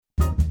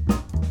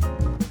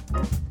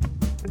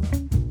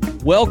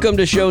Welcome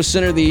to Show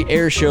Center, the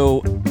Air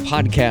Show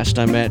podcast.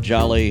 I'm Matt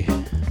Jolly,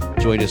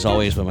 joined as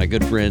always by my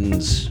good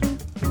friends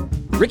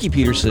Ricky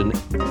Peterson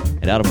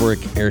and out-of-work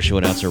Air Show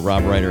announcer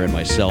Rob Ryder and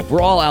myself.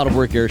 We're all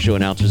out-of-work Air Show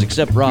announcers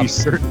except Rob. We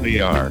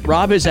certainly are.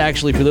 Rob is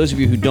actually, for those of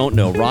you who don't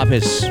know, Rob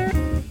has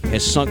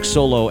sunk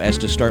solo as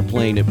to start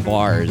playing at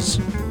bars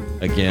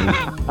again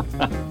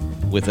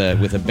with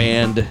a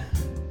band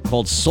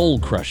called Soul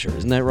Crusher.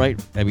 Isn't that right?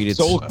 I mean, it's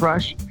Soul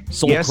Crush.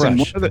 Soul yes,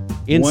 Crush and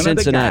in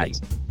Cincinnati.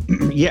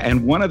 Yeah,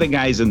 and one of the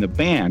guys in the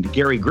band,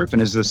 Gary Griffin,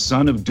 is the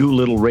son of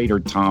Doolittle Raider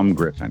Tom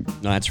Griffin.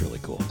 No, that's really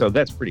cool. So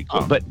that's pretty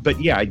cool.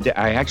 But yeah,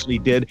 I actually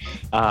did.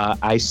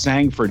 I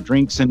sang for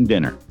drinks and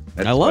dinner.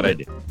 That's I love what it. I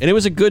did. And it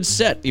was a good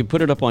set. You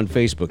put it up on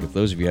Facebook. If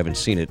those of you haven't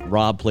seen it,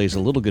 Rob plays a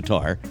little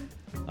guitar.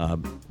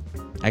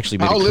 Actually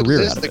made a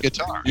career out of it.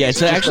 Guitar? Yeah,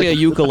 it's actually a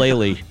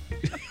ukulele.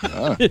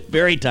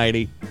 Very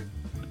tiny.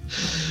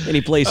 And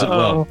he plays it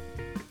well.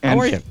 And, How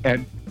are you?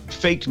 And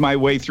faked my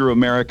way through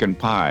American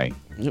Pie.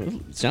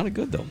 It sounded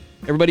good, though.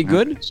 Everybody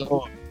good?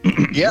 So,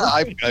 yeah,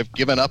 I've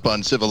given up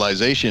on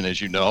civilization, as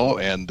you know,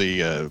 and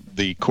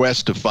the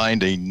quest to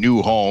find a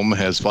new home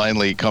has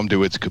finally come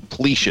to its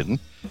completion,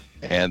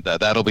 and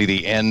that'll be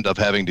the end of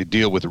having to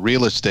deal with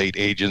real estate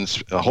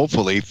agents,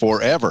 hopefully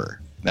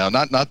forever. Now,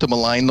 not to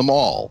malign them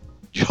all,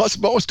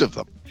 just most of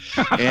them.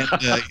 And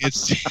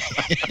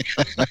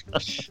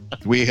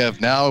we have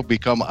now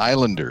become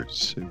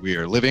islanders. We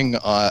are living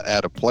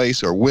at a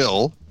place, or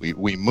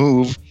we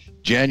move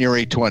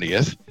January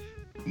 20th.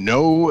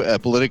 No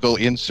political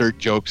insert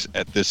jokes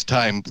at this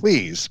time,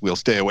 please. We'll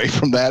stay away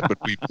from that, but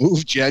we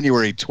move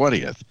January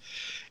 20th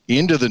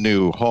into the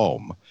new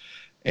home,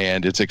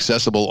 and it's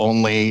accessible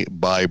only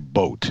by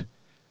boat.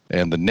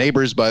 And the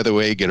neighbors, by the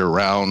way, get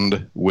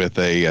around with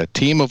a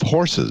team of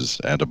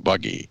horses and a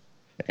buggy.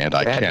 And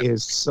That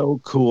is so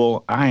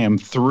cool. I am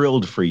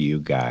thrilled for you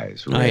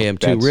guys. Rick. I am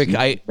too. Rick,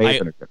 I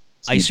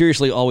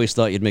seriously. always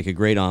thought you'd make a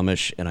great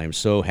Amish, and I'm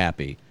so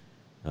happy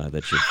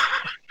that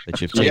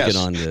you've taken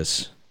on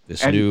this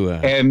new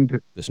life. And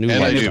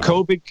if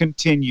COVID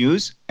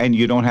continues and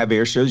you don't have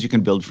air shows, you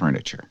can build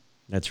furniture.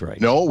 That's right.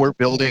 No, we're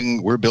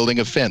building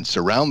a fence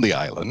around the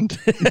island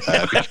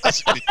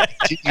because it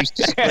continues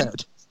to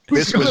spread.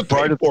 This was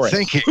part of the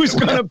thinking. Who's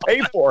going to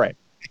pay for it?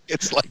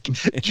 It's like,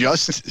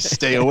 just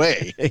stay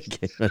away.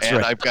 That's and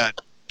right. I've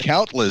got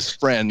countless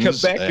friends.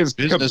 Quebec is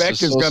going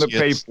to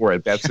pay for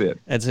it. That's it.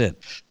 That's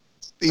it.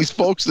 These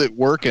folks that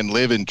work and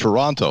live in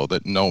Toronto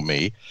that know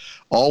me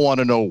all want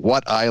to know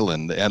what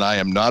island, and I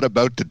am not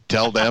about to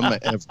tell them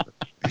ever.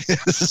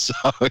 So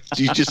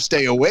you just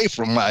stay away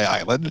from my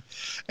island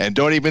and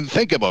don't even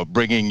think about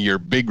bringing your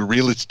big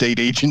real estate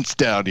agents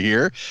down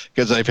here,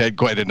 because I've had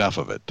quite enough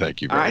of it.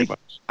 Thank you very much.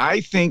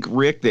 I think,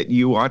 Rick, that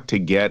you ought to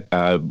get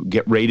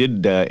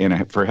rated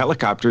for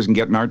helicopters and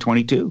get an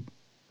R-22.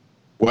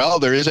 Well,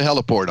 there is a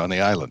heliport on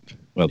the island.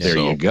 Well, there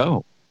you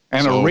go.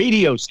 And a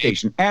radio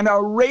station. And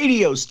a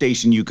radio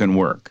station you can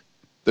work.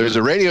 There's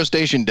a radio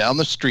station down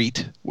the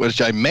street,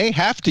 which I may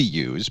have to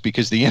use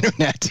because the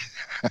internet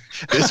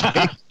this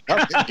may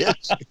come and get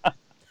you.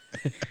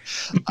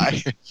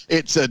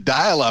 It's a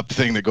dial-up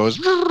thing that goes.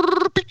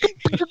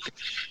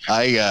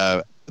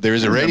 There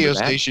is a radio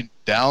station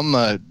down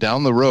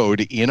the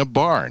road in a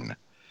barn,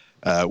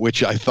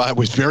 which I thought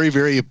was very,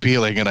 very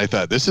appealing. And I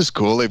thought, this is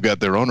cool. They've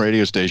got their own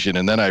radio station.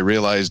 And then I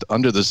realized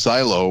under the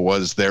silo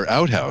was their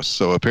outhouse.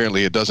 So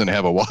apparently it doesn't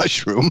have a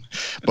washroom,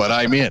 but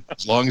I'm in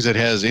as long as it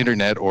has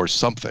internet or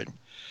something.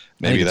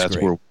 Maybe that's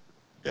where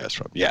it's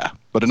from. Yeah.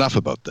 But enough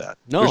about that.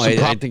 No,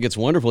 I think it's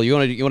wonderful. You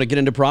want to get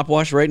into prop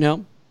wash right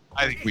now?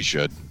 I think we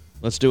should.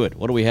 Let's do it.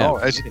 What do we have? Oh,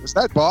 is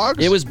that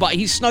Boggs? It was.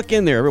 He snuck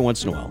in there every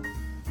once in a while.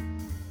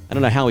 I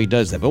don't know how he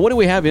does that, but what do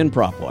we have in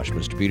prop wash,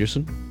 Mr.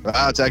 Peterson?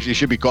 It actually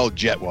should be called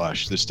jet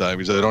wash this time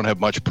because I don't have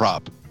much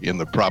prop in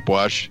the prop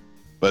wash.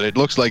 But it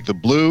looks like the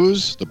Blue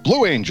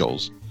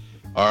Angels,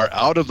 are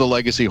out of the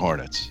Legacy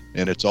Hornets,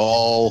 and it's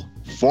all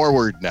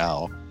forward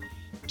now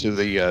to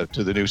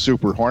the new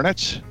Super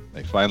Hornets.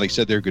 They finally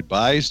said their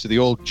goodbyes to the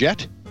old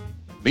Jet.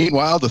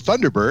 Meanwhile, the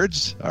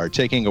Thunderbirds are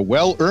taking a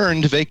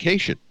well-earned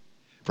vacation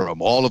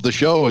from all of the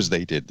shows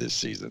they did this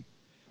season.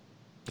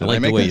 Did I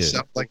make that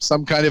sound like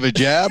some kind of a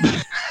jab?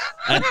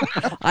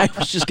 I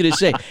was just going to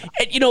say,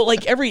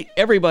 like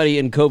everybody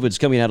in COVID's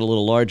coming out a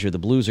little larger. The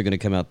Blues are going to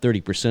come out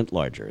 30%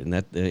 larger.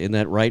 Isn't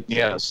that right?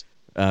 Yes.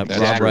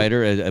 Rob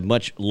Ryder, a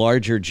much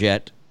larger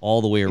jet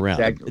all the way around.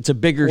 Exactly. It's a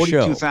bigger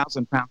show.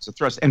 42,000 pounds of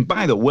thrust. And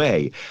by the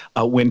way,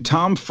 when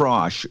Tom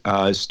Frosch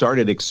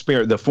started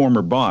the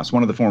former boss,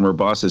 one of the former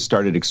bosses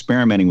started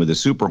experimenting with the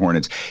Super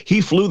Hornets,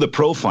 he flew the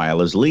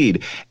profile as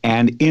lead.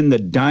 And in the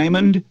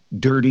Diamond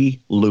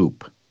Dirty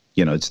Loop,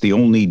 it's the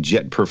only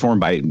jet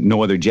performed by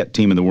no other jet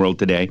team in the world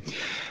today.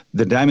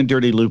 The Diamond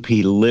Dirty Loop,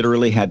 he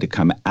literally had to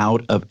come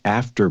out of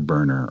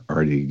afterburner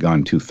or he'd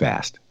gone too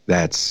fast.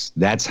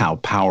 That's how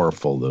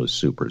powerful those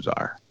supers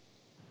are.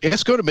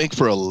 It's going to make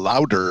for a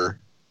louder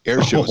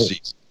air show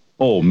season.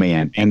 Oh,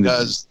 man.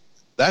 Because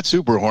that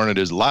Super Hornet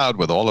is loud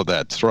with all of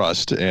that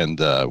thrust. And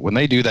when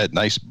they do that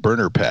nice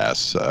burner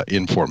pass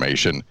in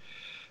formation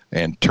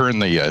and turn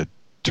the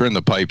turn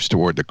the pipes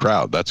toward the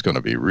crowd. That's going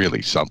to be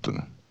really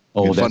something.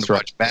 Oh, that's right.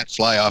 Watch Matt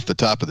fly off the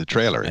top of the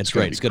trailer. That's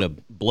right. It's going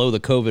to blow the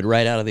COVID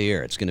right out of the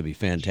air. It's going to be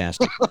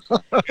fantastic.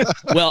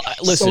 Well,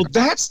 listen. So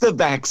that's the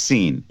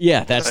vaccine.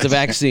 Yeah, that's the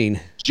vaccine.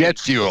 Jet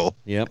fuel.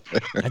 Yep.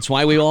 That's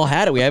why we all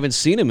had it. We haven't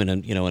seen him in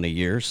a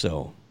year,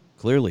 so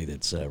clearly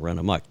that's run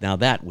amok. Now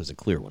that was a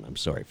clear one. I'm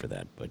sorry for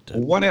that, but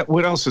what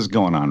else is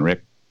going on,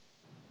 Rick?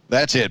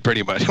 That's it,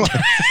 pretty much.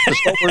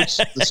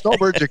 The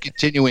Snowbirds are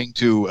continuing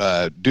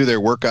to do their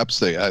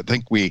workups. I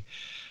think we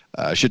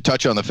should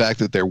touch on the fact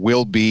that there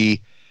will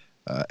be,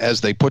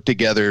 as they put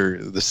together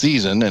the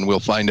season, and we'll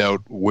find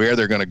out where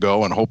they're going to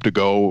go and hope to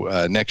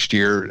go next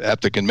year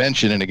at the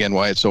convention, and again,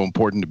 why it's so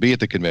important to be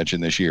at the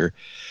convention this year.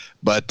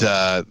 But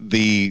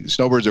the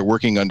Snowbirds are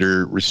working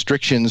under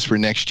restrictions for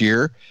next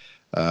year.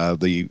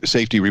 The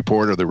safety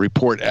report, or the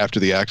report after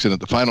the accident,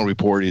 the final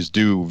report, is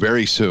due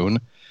very soon.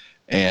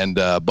 And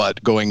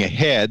but going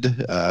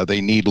ahead,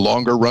 they need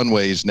longer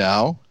runways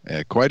now,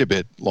 quite a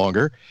bit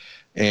longer,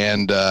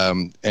 and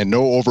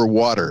no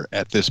overwater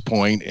at this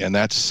point. And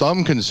that's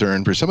some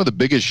concern for some of the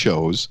biggest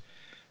shows,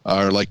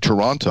 are like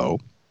Toronto,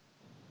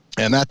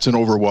 and that's an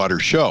overwater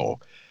show.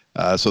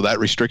 So that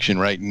restriction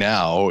right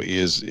now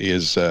is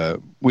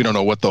we don't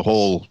know what the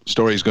whole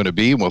story is going to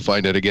be. And we'll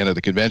find out again at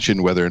the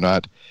convention whether or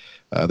not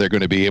they're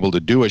going to be able to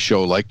do a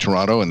show like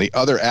Toronto. And the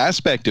other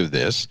aspect of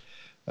this,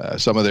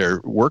 some of their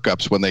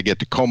workups when they get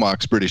to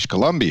Comox, British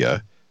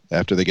Columbia,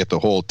 after they get the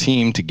whole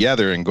team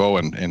together and go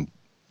and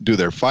do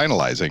their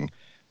finalizing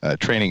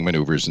training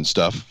maneuvers and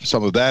stuff,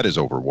 some of that is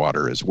over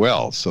water as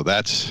well. So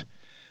that's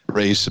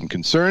raised some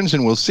concerns,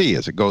 and we'll see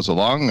as it goes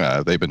along.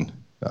 They've been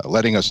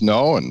letting us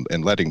know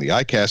and letting the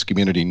ICAST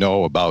community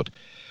know about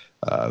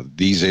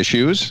these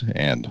issues,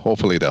 and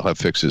hopefully they'll have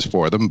fixes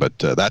for them. But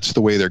that's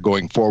the way they're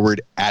going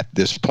forward at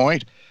this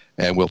point.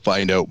 And we'll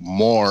find out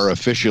more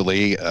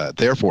officially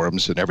their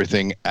forums and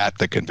everything at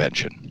the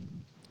convention.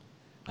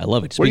 I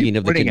love it. Speaking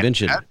of the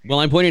convention, well,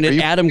 I'm pointing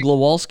at Adam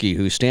Glowalski,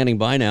 who's standing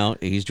by now.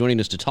 He's joining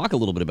us to talk a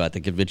little bit about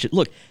the convention.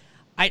 Look,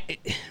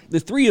 the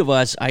three of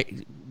us,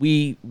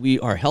 we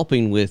are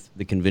helping with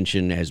the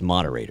convention as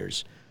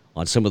moderators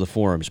on some of the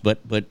forums,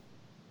 but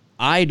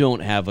I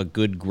don't have a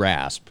good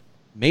grasp,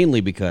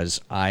 mainly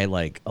because I,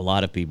 like a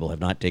lot of people,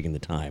 have not taken the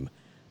time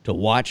to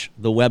watch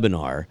the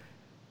webinar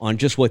on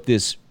just what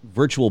this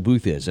virtual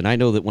booth is. And I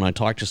know that when I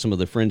talk to some of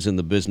the friends in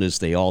the business,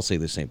 they all say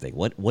the same thing.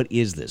 What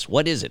is this?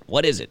 What is it?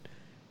 What is it?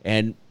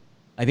 And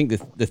I think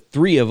the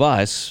three of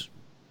us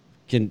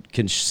can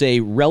say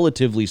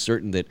relatively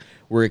certain that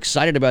we're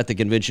excited about the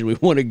convention. We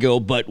want to go,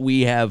 but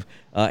we have,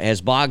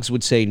 as Boggs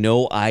would say,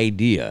 no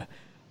idea.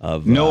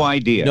 No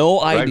idea.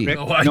 No idea.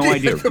 Right, no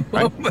idea.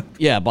 Right?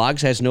 Yeah,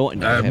 Boggs has no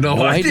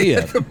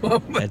idea.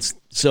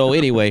 So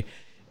anyway,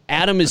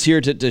 Adam is here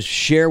to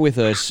share with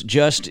us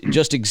just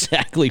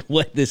exactly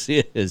what this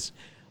is,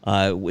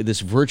 with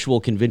this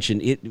virtual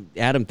convention.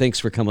 Adam, thanks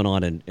for coming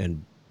on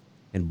and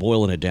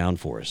boiling it down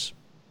for us.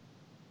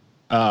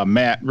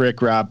 Matt,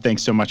 Rick, Rob,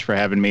 thanks so much for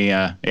having me.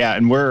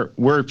 And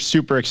we're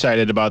super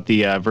excited about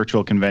the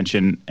virtual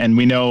convention, and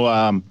we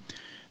know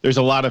there's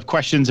a lot of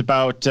questions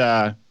about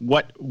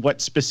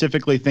what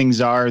specifically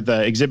things are.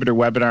 The exhibitor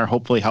webinar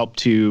hopefully helped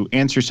to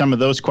answer some of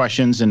those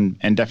questions and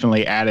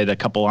definitely added a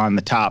couple on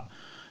the top.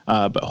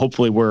 But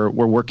hopefully we're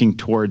working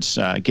towards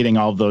getting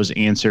all of those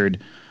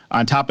answered.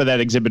 On top of that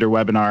exhibitor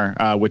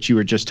webinar, which you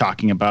were just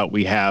talking about,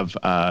 we have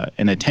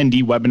an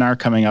attendee webinar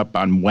coming up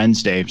on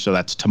Wednesday. So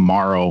that's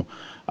tomorrow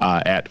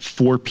at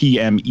 4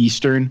 p.m.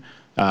 Eastern.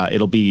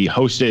 It'll be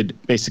hosted,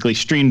 basically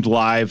streamed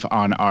live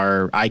on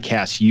our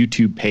ICAST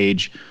YouTube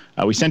page.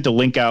 We sent a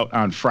link out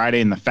on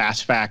Friday in the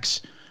Fast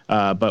Facts,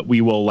 but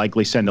we will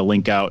likely send a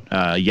link out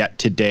yet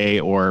today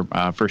or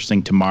first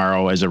thing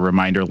tomorrow as a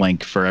reminder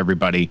link for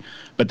everybody.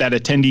 But that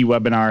attendee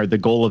webinar, the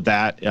goal of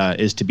that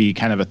is to be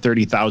kind of a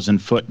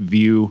 30,000-foot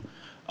view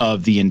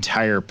of the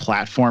entire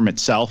platform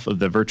itself, of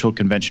the virtual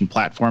convention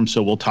platform.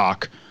 So we'll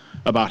talk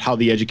about how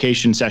the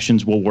education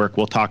sessions will work.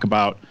 We'll talk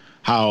about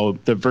how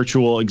the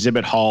virtual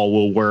exhibit hall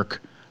will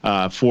work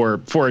for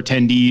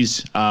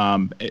attendees.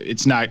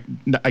 It's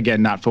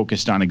not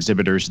focused on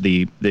exhibitors.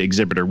 The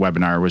exhibitor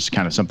webinar was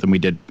kind of something we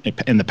did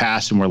in the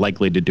past, and we're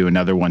likely to do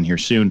another one here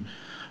soon.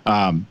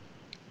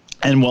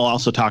 And we'll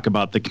also talk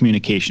about the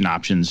communication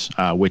options,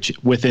 which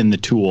within the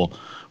tool,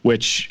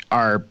 which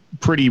are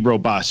pretty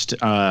robust,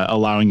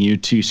 allowing you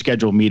to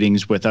schedule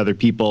meetings with other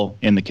people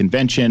in the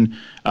convention,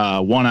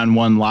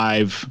 one-on-one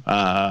live,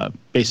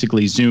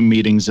 basically Zoom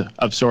meetings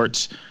of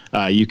sorts.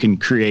 You can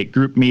create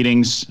group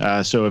meetings.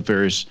 So if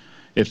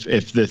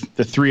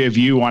the three of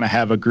you want to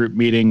have a group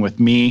meeting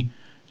with me,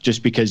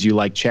 just because you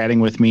like chatting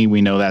with me,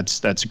 we know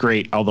that's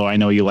great. Although I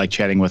know you like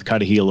chatting with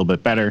Cudahy a little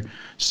bit better.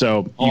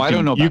 So I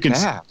don't know about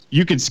that.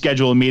 You can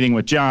schedule a meeting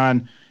with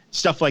John,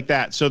 stuff like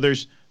that. So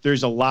there's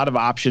a lot of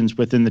options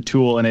within the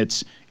tool, and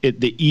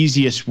the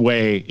easiest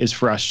way is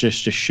for us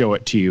just to show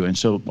it to you. And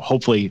so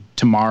hopefully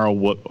tomorrow,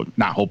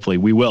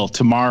 we will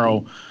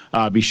tomorrow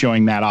be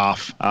showing that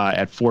off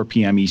at 4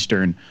 p.m.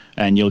 Eastern,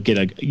 and you'll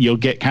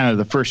get kind of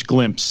the first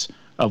glimpse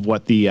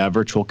what the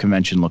virtual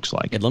convention looks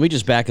like. And let me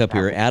just back up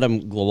here.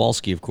 Adam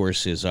Glowalski, of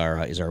course, is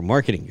our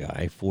marketing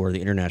guy for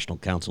the International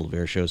Council of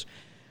Air Shows.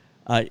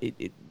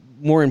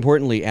 More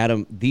importantly,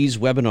 Adam, these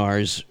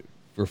webinars,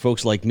 for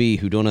folks like me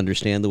who don't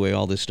understand the way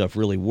all this stuff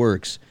really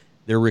works,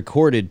 they're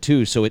recorded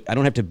too, so I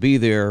don't have to be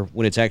there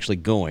when it's actually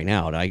going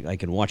out. I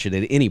can watch it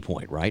at any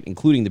point, right,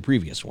 including the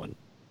previous one.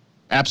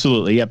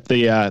 Absolutely. Yep.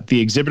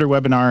 The exhibitor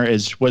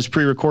webinar was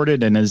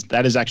pre-recorded and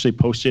that is actually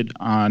posted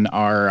on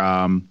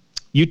our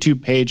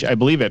YouTube page. I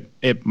believe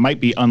it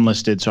might be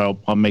unlisted, so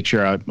I'll make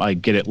sure I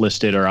get it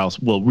listed, or else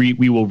we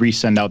will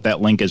resend out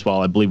that link as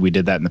well. I believe we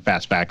did that in the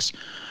Fastfacts.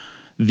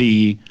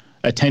 The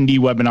attendee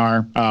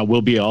webinar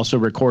will be also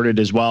recorded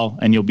as well,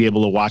 and you'll be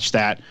able to watch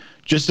that.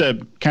 Just a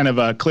kind of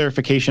a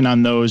clarification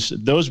on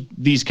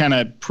these kind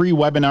of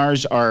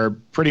pre-webinars are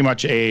pretty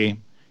much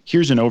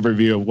here's an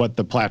overview of what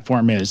the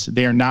platform is.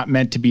 They are not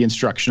meant to be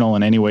instructional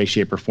in any way,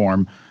 shape, or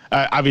form.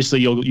 Obviously,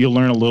 you'll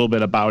learn a little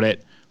bit about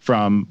it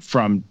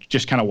from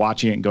just kind of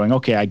watching it and going,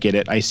 okay, I get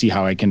it. I see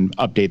how I can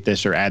update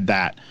this or add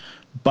that.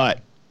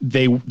 But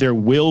there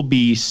will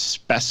be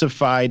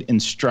specified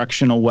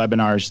instructional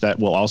webinars that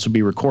will also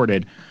be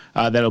recorded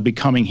that'll be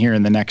coming here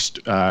in the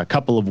next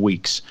couple of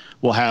weeks.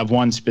 We'll have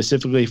one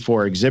specifically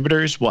for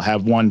exhibitors. We'll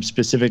have one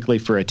specifically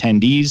for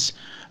attendees.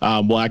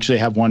 We'll actually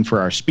have one for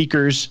our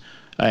speakers.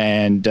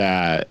 And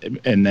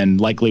then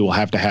likely we'll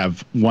have to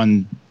have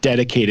one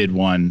dedicated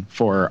one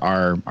for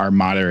our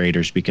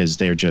moderators, because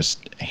they're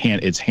just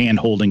it's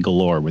hand-holding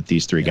galore with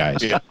these three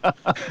guys. Yeah.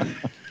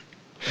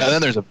 And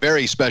then there's a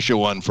very special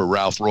one for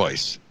Ralph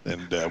Royce,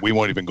 and we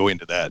won't even go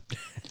into that.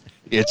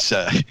 It's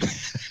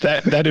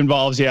that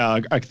involves,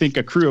 I think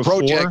a crew of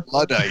Project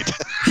 4. Luddite.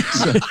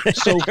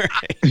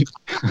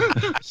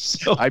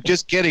 So I'm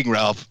just kidding,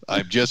 Ralph.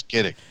 I'm just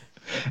kidding.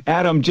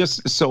 Adam,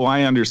 just so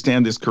I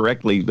understand this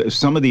correctly,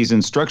 some of these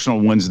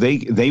instructional ones,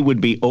 they would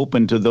be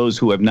open to those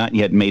who have not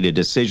yet made a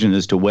decision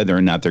as to whether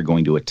or not they're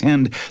going to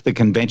attend the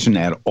convention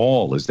at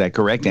all. Is that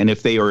correct? And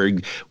if they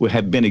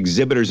have been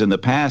exhibitors in the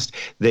past,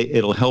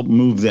 it'll help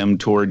move them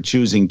toward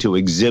choosing to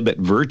exhibit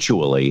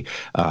virtually,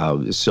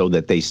 so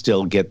that they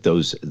still get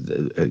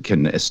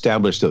can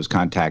establish those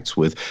contacts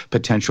with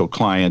potential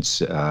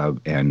clients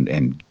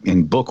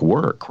and book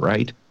work,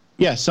 right?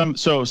 Yeah, some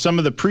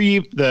of the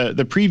preview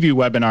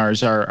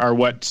webinars are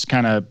what's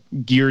kind of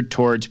geared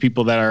towards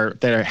people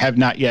that have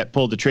not yet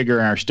pulled the trigger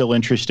and are still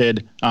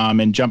interested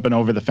in jumping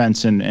over the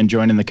fence and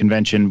joining the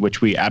convention,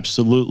 which we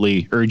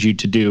absolutely urge you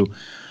to do.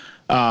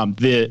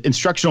 The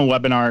instructional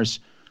webinars,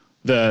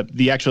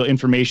 the actual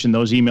information,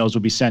 those emails will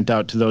be sent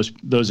out to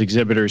those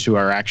exhibitors who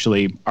are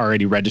actually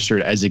already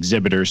registered as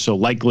exhibitors. So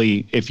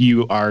likely, if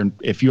you are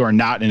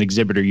not an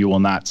exhibitor, you will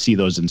not see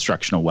those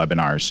instructional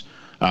webinars.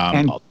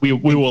 And we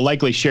will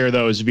likely share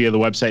those via the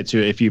website. So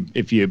if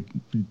you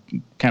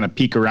kind of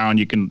peek around,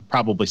 you can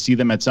probably see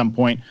them at some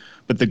point.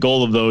 But the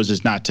goal of those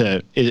is not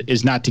to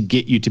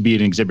get you to be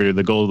an exhibitor.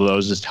 The goal of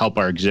those is to help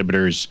our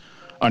exhibitors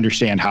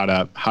understand how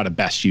to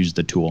best use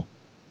the tool.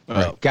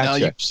 Gotcha. Now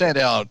you've sent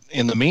out,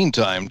 in the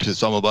meantime, to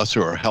some of us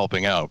who are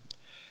helping out,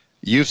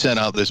 you've sent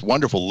out this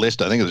wonderful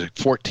list. I think there's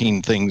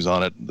 14 things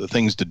on it, the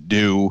things to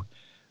do,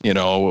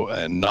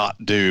 and not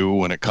do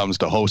when it comes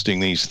to hosting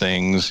these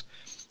things.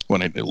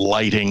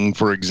 Lighting,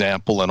 for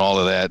example, and all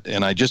of that.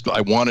 And I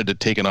wanted to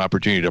take an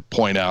opportunity to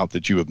point out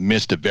that you have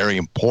missed a very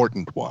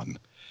important one.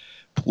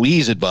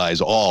 Please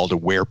advise all to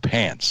wear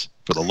pants,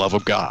 for the love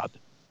of God.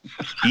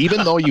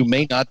 Even though you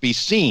may not be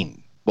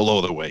seen below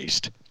the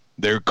waist,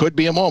 there could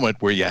be a moment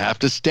where you have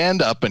to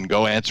stand up and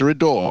go answer a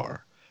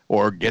door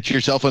or get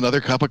yourself another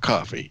cup of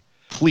coffee.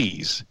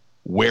 Please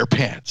wear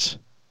pants.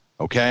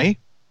 Okay?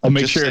 I'll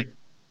make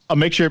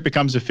sure it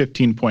becomes a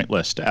 15-point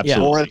list.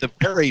 Absolutely. Or at the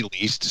very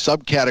least,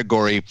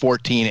 subcategory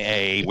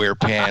 14A, wear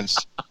pants.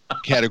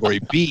 Category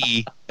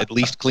B, at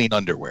least clean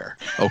underwear.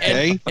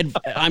 Okay.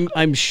 And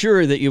I'm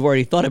sure that you've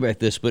already thought about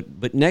this,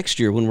 but next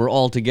year when we're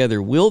all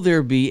together, will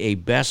there be a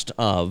best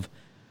of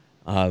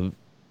the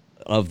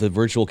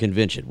virtual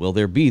convention? Will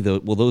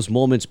those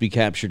moments be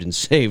captured and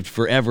saved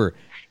forever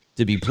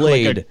to be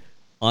played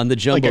on the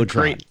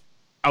Jumbotron?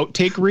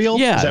 Outtake reel?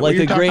 Yeah, like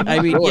a great. I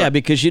mean, yeah,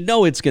 because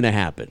it's going to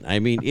happen. I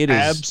mean, it is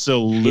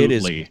absolutely. It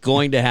is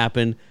going to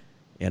happen,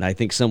 and I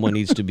think someone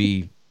needs to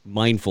be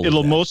mindful.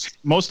 It'll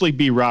mostly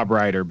be Rob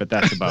Ryder, but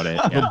that's about it.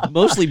 Yeah. It'll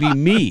mostly be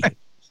me.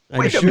 I'm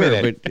Wait a sure,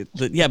 minute.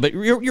 but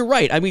you're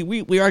right. I mean,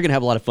 we are going to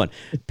have a lot of fun.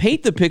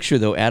 Paint the picture,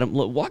 though, Adam.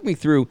 Walk me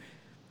through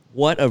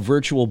what a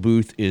virtual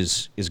booth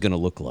is going to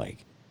look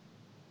like.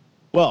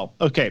 Well,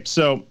 okay,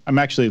 so I'm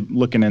actually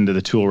looking into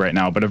the tool right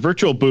now, but a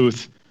virtual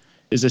booth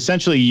is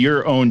essentially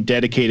your own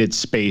dedicated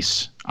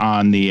space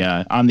on the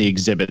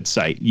exhibit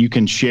site. You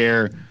can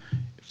share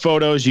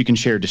photos, you can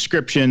share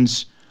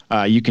descriptions,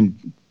 you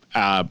can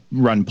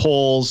run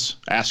polls,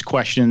 ask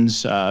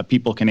questions.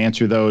 People can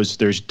answer those.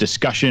 There's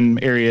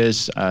discussion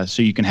areas,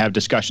 so you can have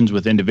discussions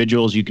with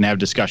individuals. You can have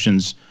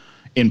discussions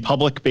in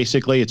public,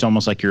 basically. It's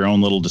almost like your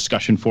own little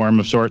discussion forum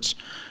of sorts.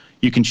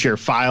 You can share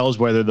files,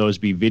 whether those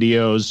be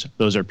videos,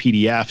 those are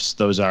PDFs,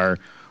 those are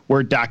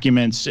Word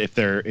documents.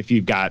 If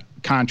you've got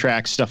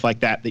contracts, stuff like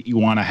that you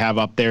want to have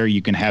up there,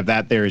 you can have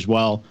that there as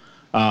well.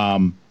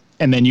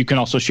 And then you can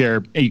also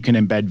you can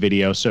embed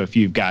video. So if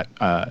you've got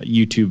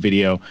YouTube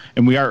video,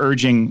 and we are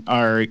urging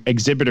our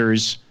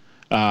exhibitors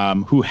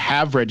who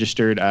have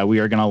registered,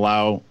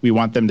 we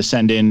want them to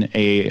send in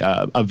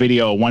a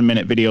video, a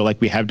 1-minute video like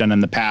we have done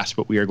in the past,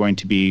 but we are going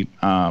to be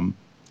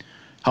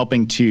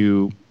helping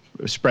to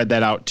spread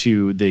that out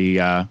to the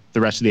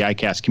rest of the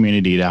ICAST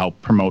community to help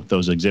promote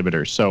those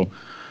exhibitors. So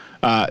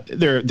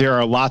there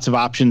are lots of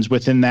options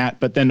within that,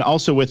 but then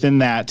also within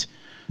that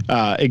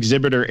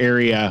exhibitor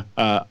area,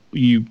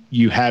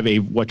 you have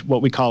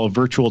what we call a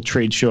virtual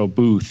trade show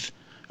booth,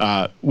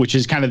 which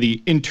is kind of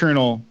the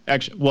internal.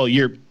 Well,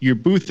 your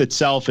booth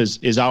itself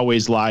is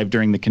always live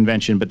during the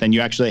convention, but then you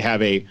actually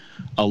have a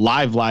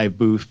live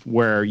booth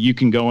where you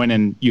can go in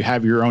and you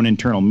have your own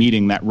internal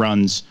meeting that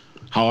runs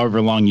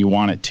however long you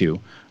want it to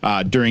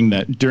during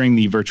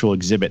the virtual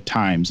exhibit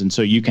times, and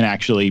so you can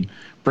actually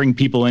bring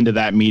people into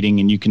that meeting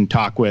and you can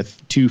talk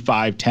with 2,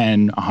 5,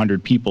 10,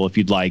 100 people if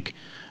you'd like.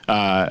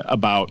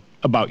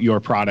 About your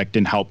product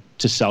and help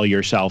to sell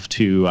yourself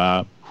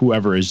to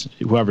whoever is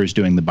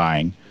doing the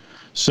buying.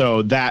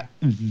 So that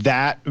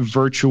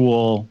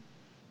virtual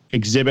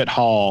exhibit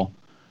hall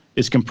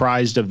is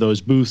comprised of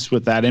those booths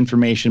with that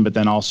information, but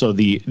then also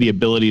the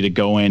ability to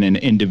go in and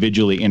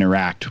individually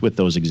interact with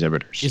those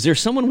exhibitors. Is there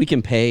someone we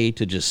can pay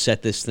to just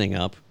set this thing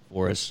up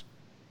for us?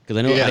 Because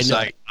I know. Yes,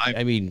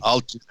 I mean, I'll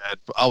do that.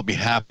 I'll be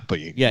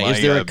happy. Yeah,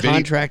 is there a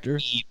contractor?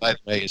 By the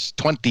way, is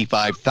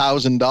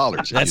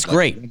 $25,000. That's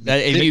great.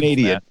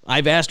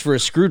 I've asked for a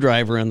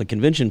screwdriver on the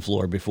convention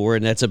floor before,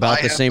 and that's about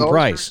the same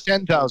price.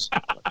 $10,000.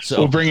 So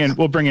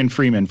we'll bring in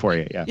Freeman for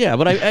you. Yeah. Yeah,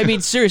 but I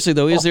mean, seriously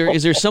though, is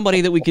there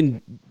somebody that we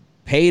can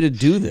pay to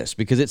do this?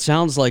 Because it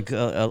sounds like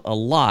a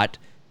lot.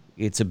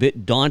 It's a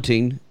bit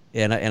daunting,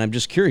 and I'm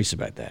just curious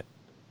about that.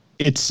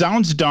 It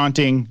sounds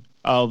daunting.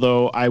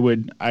 Although I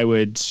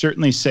would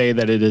certainly say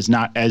that it is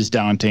not as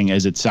daunting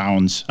as it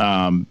sounds.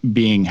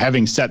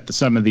 Having set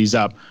some of these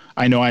up,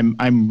 I know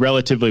I'm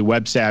relatively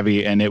web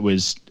savvy, and it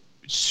was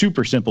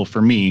super simple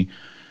for me.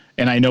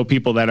 And I know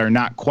people that are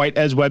not quite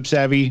as web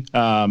savvy.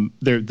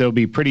 There'll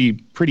be pretty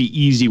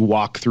easy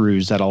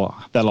walkthroughs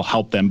that'll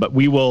help them. But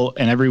we will,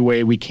 in every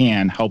way we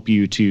can, help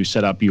you to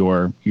set up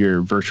your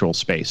virtual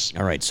space.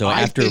 All right. So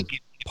after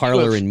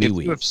Parlor and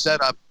MeWe,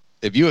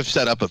 if you have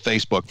set up a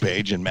Facebook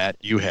page, and Matt,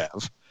 you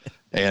have.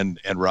 And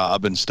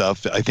Rob and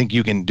stuff, I think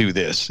you can do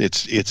this.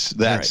 It's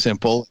that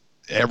simple.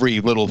 Every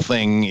little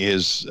thing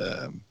is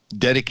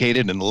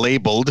dedicated and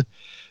labeled,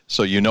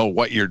 so you know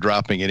what you're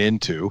dropping it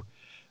into.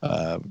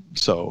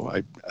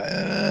 So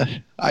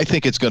I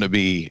think it's going to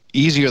be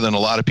easier than a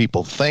lot of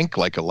people think.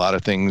 Like a lot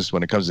of things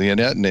when it comes to the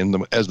internet,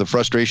 and as the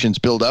frustrations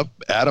build up,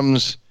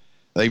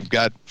 they've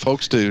got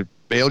folks to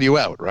bail you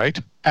out, right?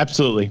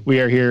 Absolutely, we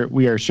are here.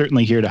 We are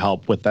certainly here to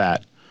help with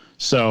that.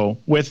 So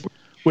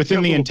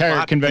within the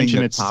entire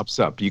convention, it pops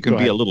up. You can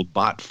be a little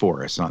bot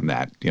for us on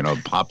that.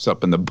 Pops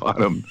up in the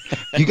bottom.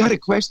 You got a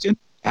question?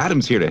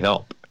 Adam's here to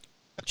help.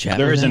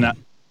 There is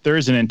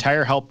an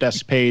entire help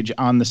desk page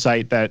on the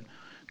site that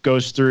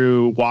goes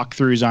through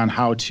walkthroughs on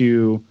how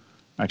to.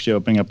 Actually,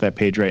 opening up that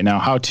page right now.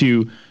 How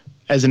to,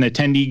 as an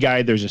attendee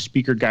guide, there's a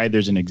speaker guide,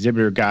 there's an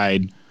exhibitor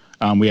guide.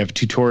 We have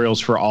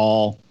tutorials for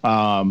all,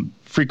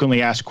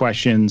 frequently asked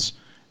questions,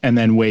 and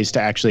then ways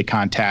to actually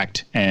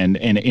contact and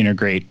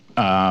integrate.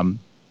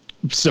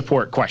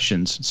 Support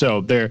questions.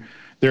 So there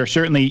are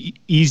certainly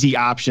easy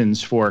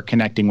options for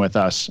connecting with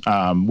us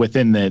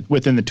within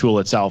the tool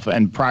itself.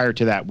 And prior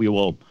to that, we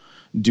will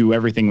do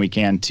everything we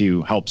can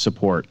to help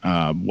support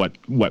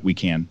what we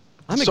can.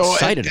 I'm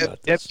excited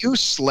about this. Have you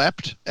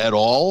slept at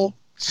all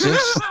since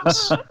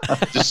this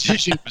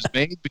decision was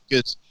made?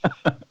 Because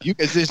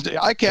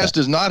ICAST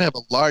does not have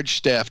a large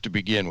staff to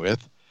begin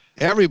with.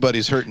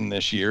 Everybody's hurting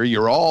this year.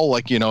 You're all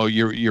like,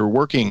 you're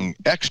working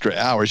extra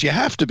hours. You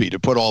have to be to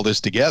put all this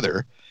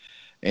together.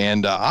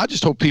 And I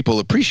just hope people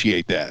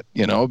appreciate that,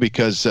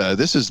 because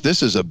this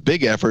is a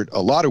big effort,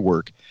 a lot of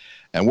work.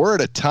 And we're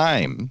at a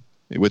time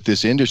with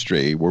this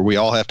industry where we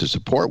all have to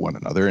support one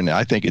another. And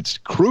I think it's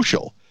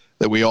crucial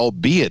that we all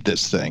be at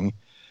this thing,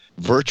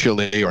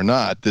 virtually or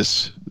not,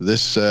 this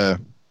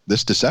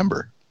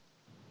December.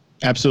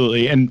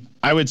 Absolutely. And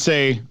I would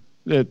say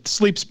that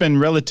sleep's been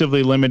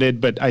relatively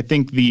limited, but I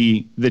think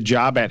the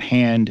job at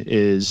hand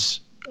is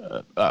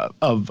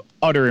of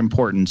utter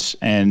importance.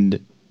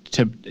 And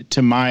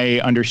to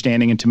my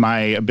understanding and to my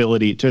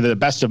ability, to the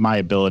best of my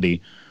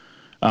ability,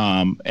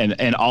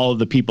 and all of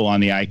the people on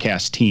the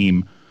ICAST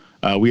team,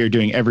 we are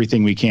doing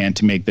everything we can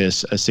to make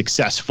this a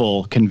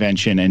successful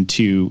convention and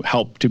to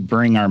help to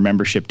bring our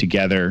membership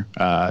together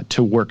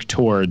to work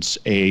towards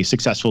a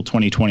successful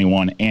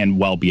 2021 and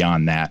well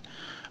beyond that.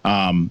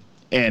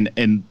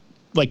 And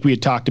like we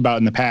had talked about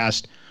in the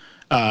past,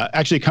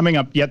 actually coming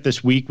up yet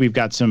this week, we've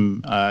got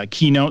some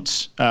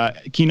keynote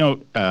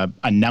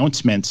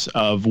announcements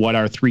of what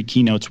our 3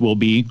 keynotes will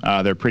be.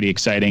 They're pretty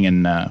exciting,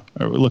 and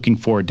we're looking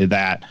forward to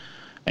that.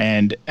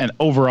 And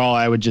overall,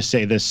 I would just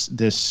say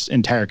this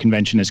entire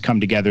convention has come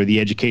together. The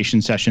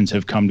education sessions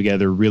have come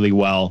together really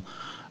well.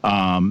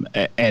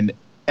 And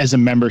as a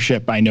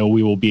membership, I know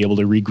we will be able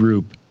to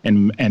regroup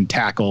and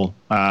tackle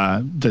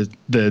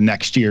the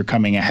next year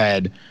coming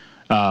ahead,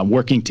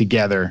 working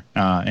together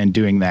and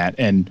doing that.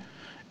 And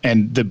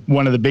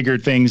one of the bigger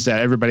things that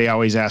everybody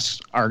always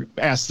asks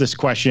this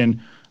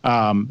question,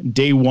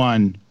 day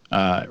one,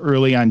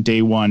 early on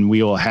day one,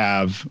 we will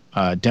have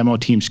demo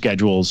team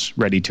schedules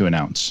ready to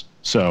announce.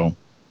 So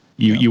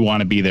you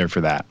want to be there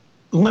for that.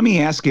 Let me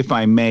ask, if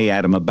I may,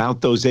 Adam, about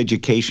those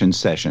education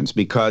sessions,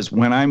 because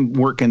when I'm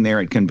working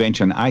there at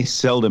convention, I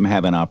seldom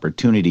have an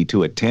opportunity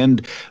to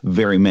attend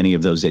very many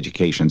of those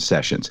education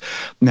sessions.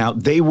 Now,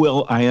 they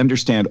will, I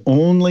understand,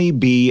 only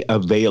be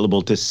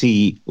available to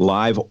see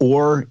live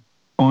or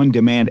on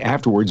demand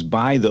afterwards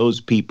by those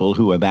people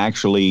who have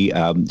actually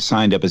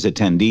signed up as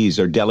attendees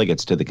or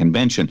delegates to the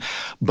convention.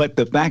 But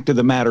the fact of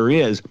the matter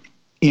is,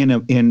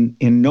 in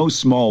no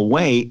small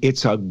way,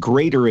 it's a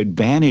greater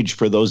advantage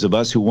for those of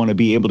us who want to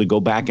be able to go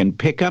back and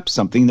pick up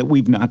something that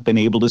we've not been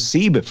able to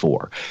see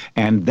before,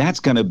 and that's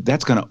gonna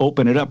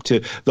open it up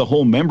to the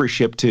whole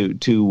membership to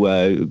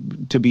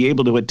be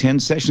able to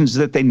attend sessions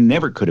that they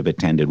never could have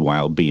attended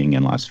while being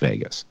in Las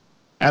Vegas.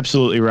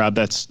 Absolutely, Rob.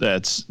 That's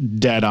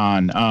dead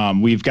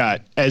on. We've got,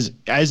 as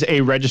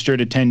a registered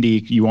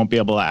attendee, you won't be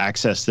able to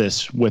access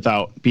this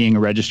without being a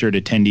registered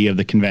attendee of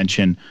the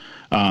convention.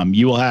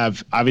 You will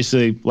have,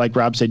 obviously, like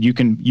Rob said, you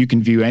can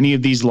view any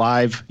of these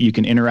live. You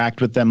can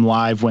interact with them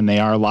live when they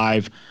are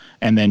live,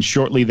 and then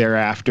shortly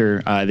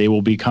thereafter, they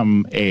will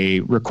become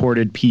a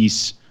recorded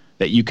piece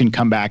that you can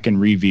come back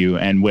and review.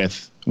 And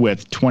with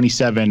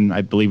 27,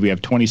 I believe we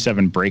have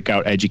 27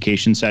 breakout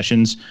education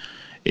sessions.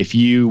 If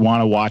you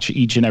want to watch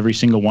each and every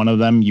single one of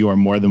them, you are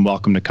more than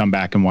welcome to come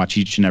back and watch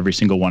each and every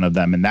single one of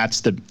them. And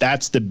that's the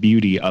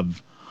beauty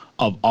of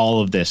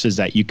all of this, is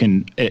that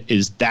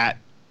that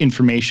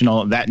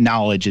informational, that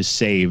knowledge is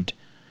saved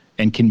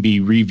and can be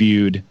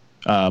reviewed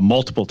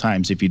multiple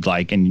times if you'd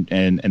like,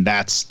 and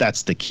that's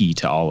the key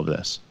to all of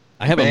this.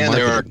 I have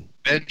there are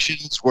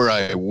conventions where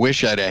I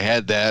wish I'd have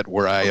had that,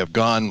 where I have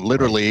gone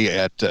literally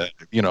at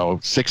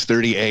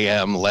 6:30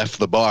 a.m. left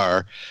the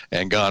bar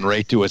and gone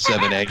right to a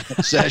 7 a.m.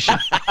 session.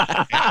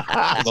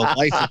 The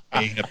life of me,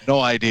 I have no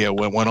idea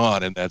what went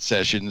on in that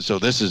session. So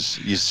this is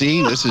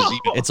even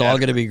it's all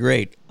going to be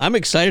great. I'm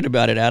excited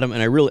about it, Adam,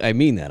 and I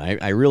mean that.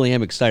 I really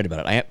am excited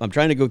about it. I'm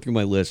trying to go through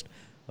my list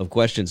of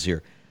questions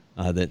here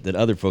that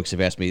other folks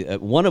have asked me.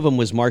 One of them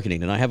was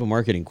marketing, and I have a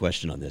marketing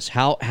question on this.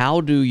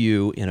 How do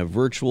you, in a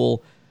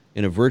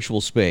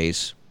virtual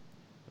space,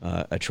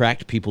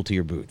 attract people to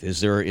your booth? Is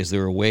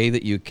there a way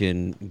that you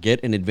can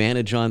get an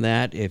advantage on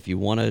that if you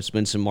want to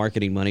spend some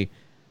marketing money,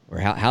 or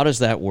how does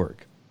that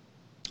work?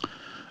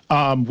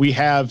 We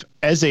have,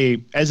 as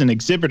an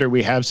exhibitor,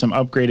 we have some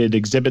upgraded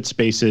exhibit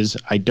spaces.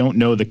 I don't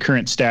know the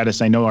current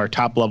status. I know our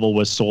top level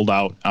was sold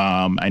out.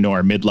 I know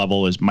our mid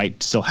level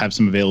might still have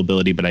some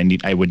availability, but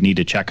I would need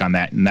to check on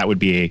that, and that would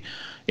be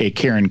a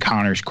Karen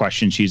Connors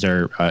question. She's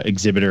our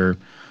exhibitor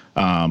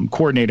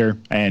coordinator,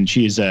 and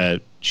she's an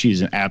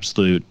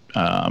absolute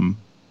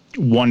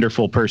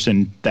wonderful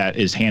person that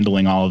is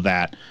handling all of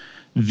that.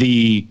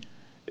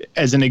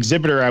 As an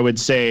exhibitor, I would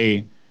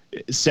say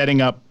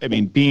setting up,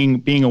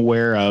 being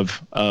aware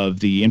of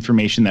the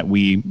information that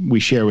we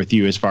share with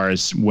you as far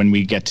as when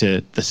we get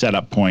to the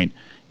setup point,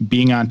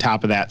 being on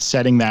top of that,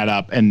 setting that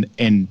up,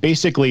 and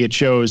basically it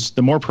shows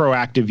the more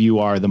proactive you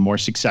are, the more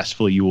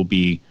successful you will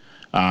be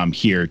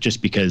here,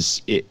 just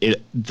because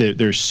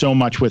there's so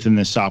much within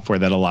this software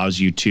that allows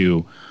you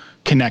to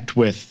connect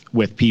with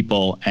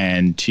people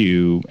and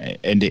to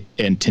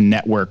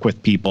network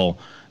with people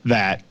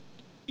that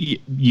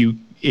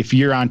if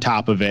you're on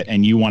top of it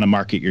and you want to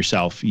market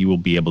yourself, you will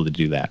be able to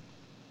do that.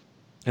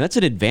 And that's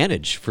an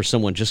advantage for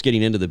someone just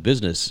getting into the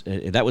business.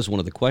 That was one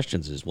of the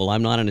questions is, well,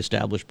 I'm not an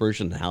established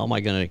person. How am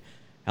I going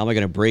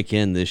to break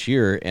in this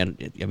year? And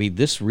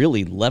this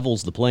really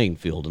levels the playing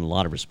field in a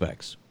lot of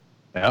respects.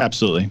 Yep.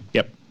 Absolutely.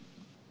 Yep.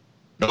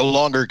 No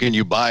longer can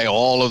you buy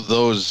all of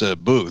those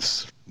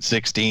booths,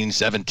 16,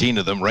 17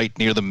 of them right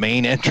near the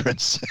main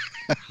entrance.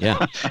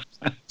 Yeah,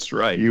 that's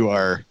right.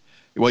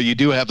 You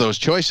do have those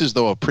choices,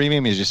 though, of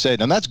premium, as you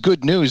said, and that's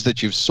good news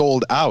that you've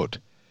sold out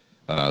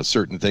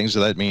certain things. So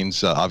that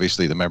means,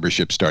 obviously, the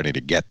membership's starting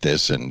to get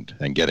this and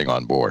getting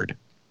on board.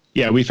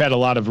 Yeah, we've had a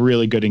lot of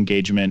really good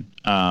engagement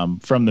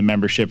from the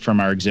membership, from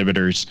our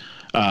exhibitors,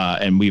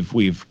 and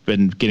we've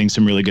been getting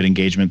some really good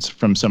engagements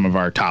from some of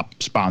our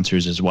top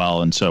sponsors as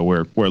well. And so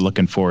we're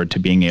looking forward to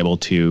being able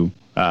to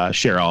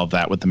share all of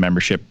that with the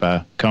membership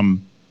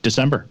come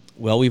December.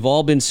 Well, we've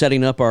all been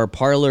setting up our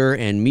Parler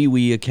and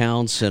MeWe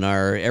accounts and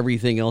our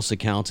everything else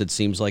accounts. It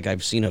seems like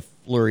I've seen a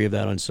flurry of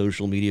that on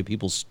social media,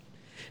 people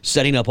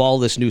setting up all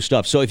this new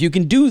stuff. So if you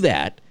can do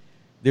that,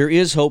 there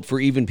is hope for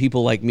even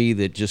people like me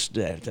that just,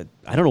 I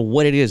don't know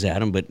what it is,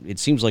 Adam, but it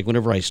seems like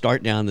whenever I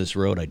start down this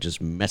road, I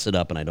just mess it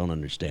up and I don't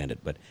understand it.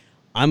 But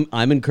I'm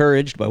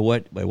encouraged by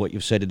what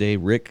you've said today.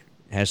 Rick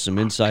has some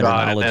insider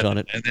knowledge on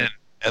it. And then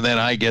and then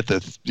I get the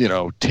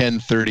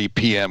 10:30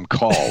 p.m.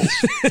 calls.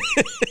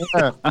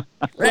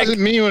 Doesn't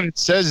mean when it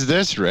says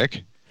this,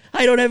 Rick.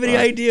 I don't have any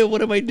idea.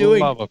 What am I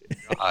doing? Love of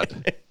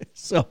God.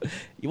 So,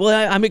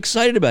 I'm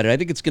excited about it. I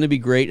think it's going to be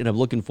great, and I'm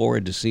looking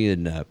forward to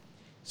seeing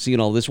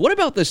all this. What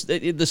about this,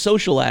 the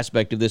social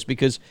aspect of this?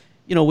 Because,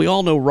 we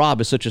all know Rob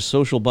is such a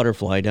social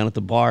butterfly down at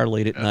the bar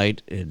late at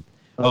night and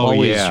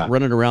always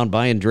running around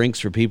buying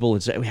drinks for people.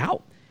 And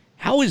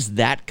how is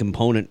that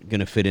component going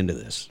to fit into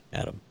this,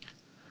 Adam?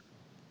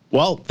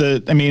 Well,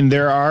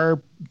 there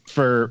are,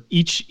 for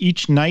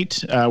each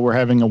night, we're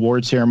having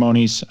award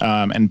ceremonies,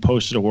 and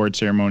post-award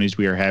ceremonies,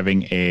 we are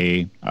having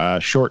a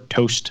short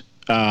toast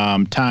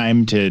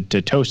time to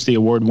toast the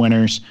award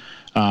winners,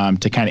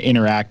 to kind of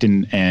interact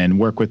and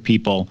work with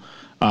people.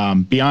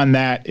 Beyond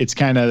that, it's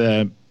kind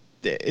of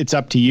it's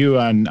up to you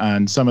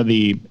on some of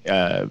the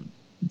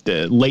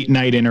late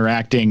night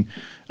interacting.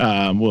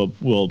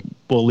 We'll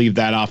leave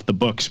that off the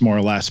books more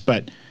or less,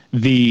 but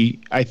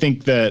I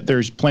think that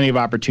there's plenty of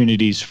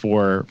opportunities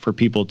for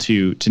people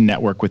to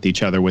network with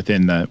each other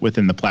within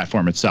the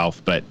platform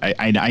itself. But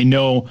I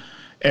know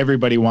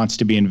everybody wants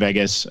to be in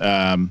Vegas,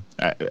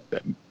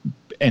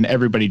 and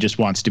everybody just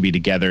wants to be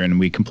together, and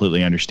we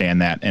completely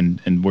understand that.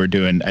 And we're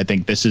doing. I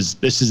think this is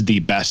the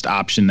best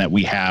option that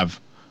we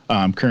have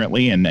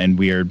currently, and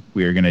we are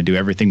going to do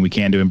everything we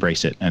can to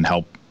embrace it and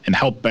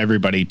help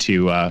everybody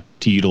to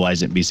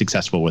utilize it and be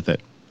successful with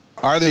it.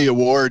 Are the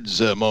awards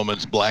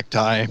moments black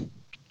tie?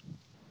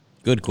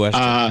 Good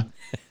question.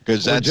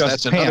 Because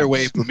that's another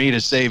way for me to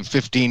save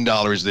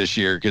 $15 this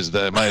year, because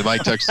my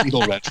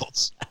tuxedo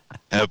rentals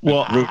have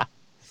been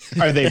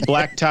Are they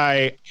black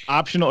tie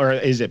optional, or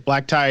is it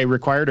black tie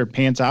required, or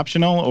pants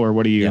optional, or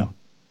what do you? Yeah.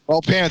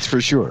 Well, pants for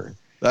sure.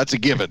 That's a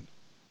given.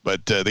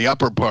 But the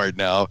upper part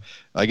now,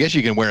 I guess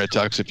you can wear a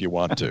tux if you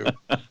want to.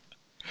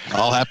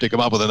 I'll have to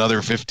come up with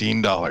another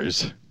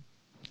 $15.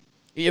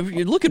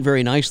 You're looking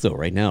very nice, though,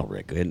 right now,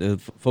 Rick.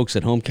 And folks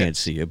at home can't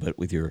see you, but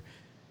with your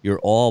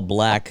all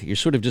black, you're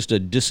sort of just a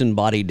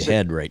disembodied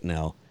head right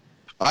now.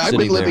 I've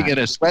been living in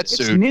a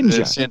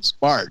sweatsuit since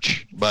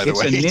March, by the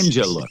way. It's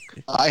a ninja look.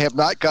 I have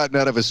not gotten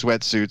out of a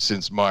sweatsuit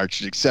since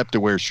March, except to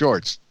wear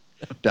shorts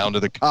down to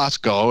the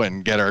Costco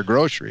and get our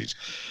groceries.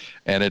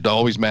 And it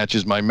always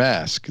matches my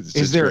mask.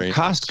 Is there a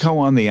Costco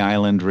on the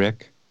island,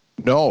 Rick?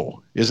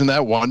 No. Isn't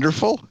that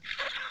wonderful?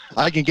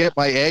 I can get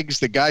my eggs.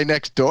 The guy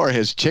next door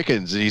has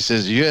chickens. And he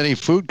says, you any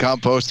food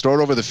compost, throw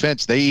it over the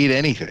fence. They eat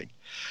anything.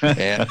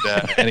 And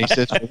he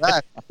says, for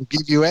that, I'll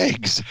give you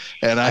eggs.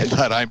 And I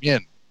thought, I'm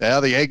in. Now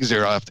the eggs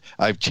are off.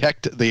 I've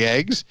checked the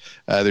eggs.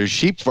 There's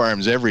sheep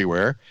farms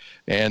everywhere.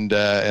 And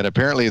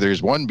apparently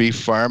there's one beef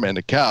farm, and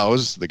the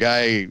cows, the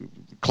guy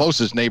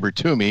closest neighbor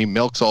to me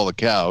milks all the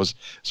cows.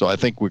 So I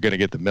think we're going to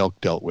get the milk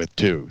dealt with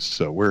too.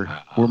 So we're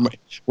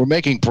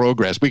making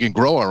progress. We can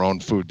grow our own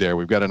food there.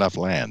 We've got enough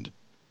land.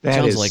 That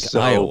sounds like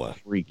Iowa,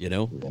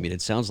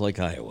 it sounds like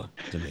Iowa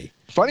to me.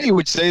 Funny you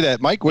would say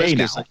that. Mike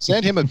Wiskus, I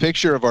sent him a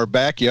picture of our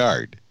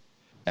backyard,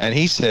 and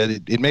he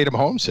said it made him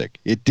homesick.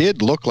 It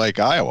did look like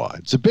Iowa.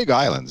 It's a big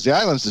island. The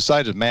island's the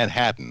size of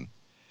Manhattan,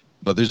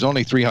 but there's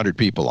only 300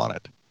 people on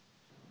it.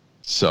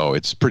 So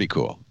it's pretty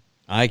cool.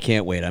 I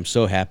can't wait. I'm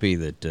so happy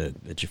that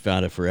you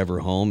found a forever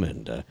home,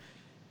 and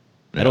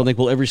I don't think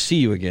we'll ever see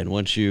you again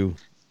once you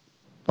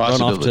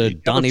run off to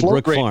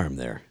Donnybrook Farm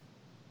there.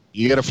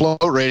 You get a float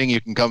rating,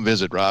 you can come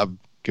visit, Rob.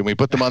 Can we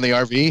put them on the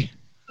RV?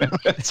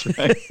 That's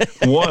right.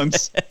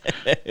 Once.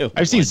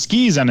 I've seen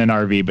skis on an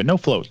RV, but no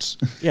floats.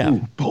 Yeah. Ooh,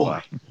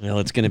 boy. Well,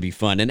 it's going to be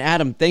fun. And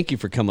Adam, thank you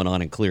for coming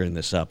on and clearing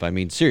this up. I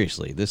mean,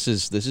 seriously, this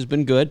has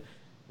been good,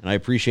 and I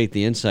appreciate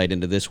the insight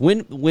into this.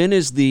 When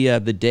is the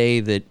day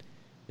that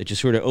you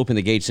sort of open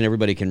the gates and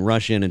everybody can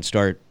rush in and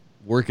start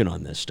working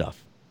on this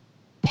stuff?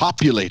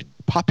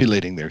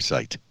 Populating their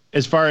site.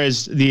 As far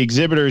as the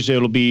exhibitors,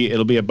 it'll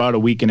be about a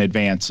week in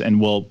advance,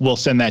 and we'll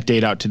send that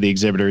date out to the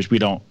exhibitors.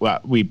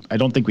 I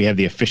don't think we have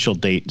the official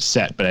date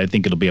set, but I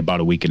think it'll be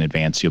about a week in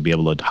advance. You'll be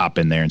able to hop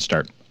in there and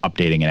start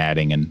updating and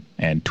adding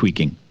and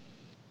tweaking.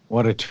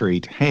 What a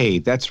treat. Hey,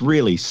 that's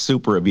really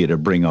super of you to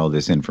bring all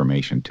this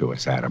information to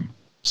us, Adam.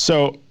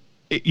 So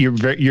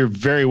you're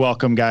very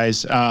welcome,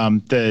 guys.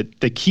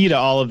 The key to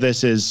all of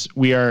this is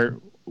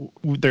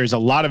there's a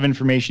lot of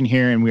information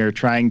here, and we are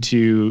trying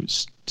to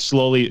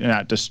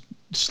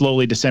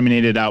slowly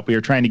disseminate it out. We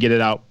are trying to get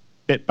it out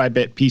bit by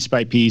bit, piece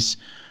by piece.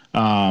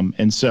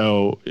 And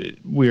so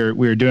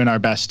we're doing our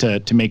best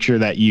to make sure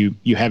that you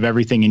have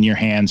everything in your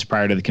hands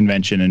prior to the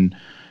convention.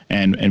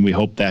 And we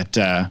hope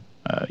that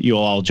you'll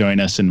all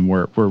join us. And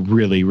we're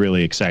really,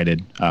 really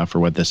excited for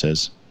what this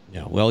is.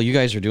 Yeah. Well, you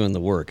guys are doing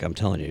the work. I'm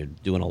telling you,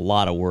 doing a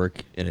lot of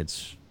work, and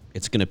it's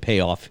going to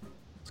pay off.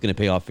 It's going to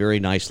pay off very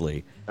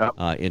nicely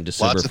in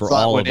December for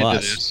all of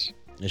us.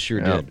 It sure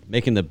did.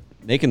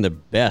 Making the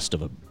best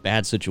of a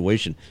bad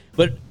situation.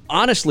 But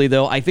honestly,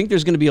 though, I think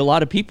there's going to be a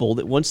lot of people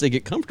that once they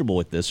get comfortable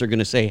with this are going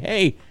to say,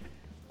 hey,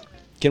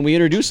 can we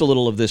introduce a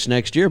little of this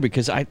next year?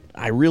 Because I'm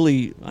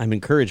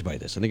encouraged by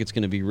this. I think it's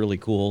going to be really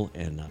cool,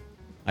 and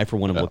I, for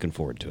one, am looking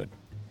forward to it.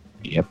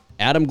 Yep.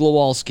 Adam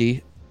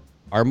Glowalski,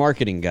 our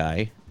marketing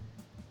guy,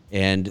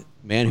 and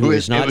man who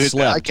has not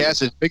slept. ICAST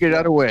has figured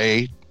out a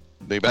way.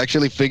 They've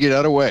actually figured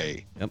out a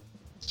way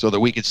so that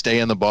we could stay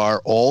in the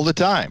bar all the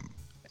time.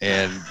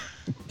 And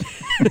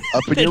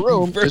up in your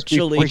room,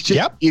 virtually.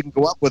 You can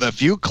go up with a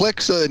few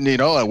clicks and,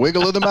 a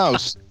wiggle of the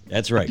mouse.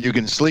 That's right. You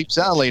can sleep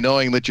soundly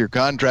knowing that your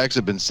contracts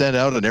have been sent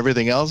out and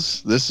everything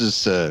else. This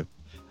is,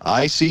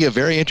 I see a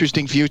very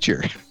interesting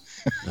future.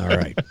 All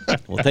right.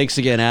 Well, thanks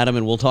again, Adam,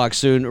 and we'll talk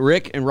soon.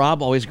 Rick and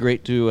Rob, always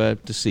great to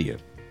see you.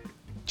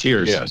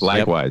 Cheers. Yes.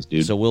 Likewise,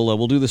 dude. So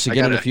we'll do this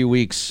again in a few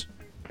weeks.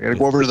 I gotta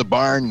go over to the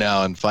barn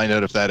now and find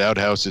out if that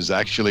outhouse is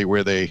actually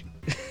where they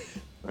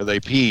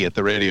pee at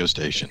the radio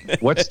station.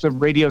 What's the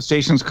radio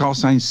station's call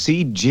sign?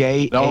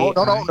 CJ.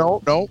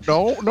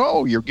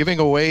 No. You're giving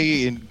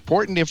away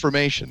important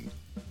information.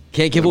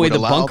 Can't give away the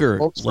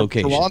bunker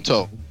location.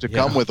 Toronto to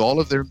come with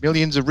all of their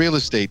millions of real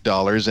estate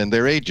dollars and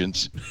their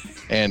agents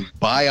and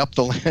buy up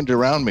the land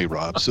around me,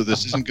 Rob. So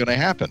this isn't going to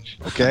happen.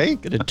 Okay?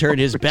 Going to turn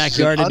his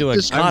backyard into a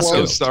Costco. I'm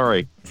so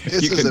sorry.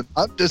 This is an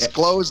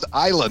undisclosed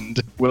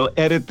island. We'll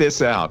edit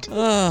this out.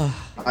 All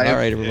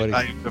right,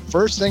 everybody. The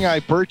first thing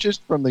I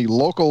purchased from the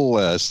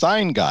local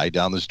sign guy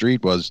down the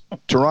street was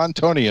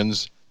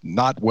Torontonians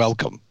not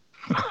welcome.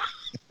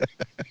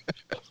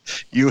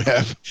 You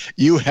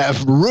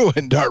have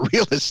ruined our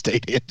real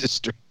estate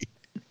industry.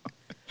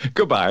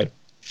 Goodbye.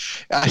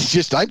 I'm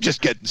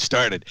just getting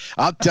started.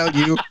 I'll tell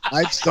you,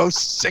 I'm so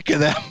sick of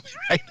them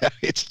right now.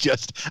 It's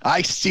just,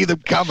 I see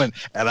them coming,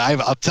 and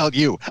I'll tell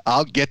you,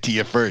 I'll get to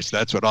you first.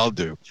 That's what I'll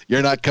do.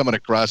 You're not coming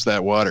across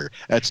that water.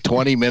 That's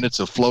 20 minutes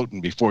of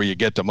floating before you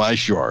get to my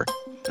shore.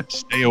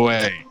 Stay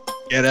away.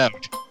 Get out.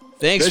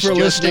 Thanks for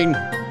listening.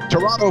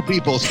 Toronto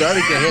people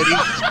starting to head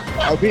east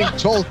are being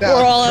told now.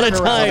 We're all out of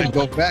time. And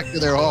go back to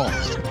their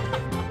homes.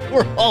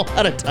 We're all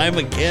out of time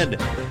again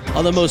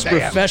on the most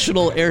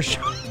professional air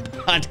show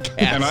podcast.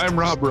 And I'm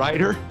Rob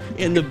Ryder.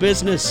 In the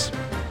business.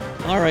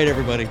 All right,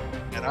 everybody.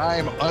 And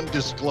I'm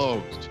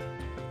undisclosed.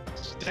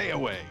 Stay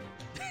away.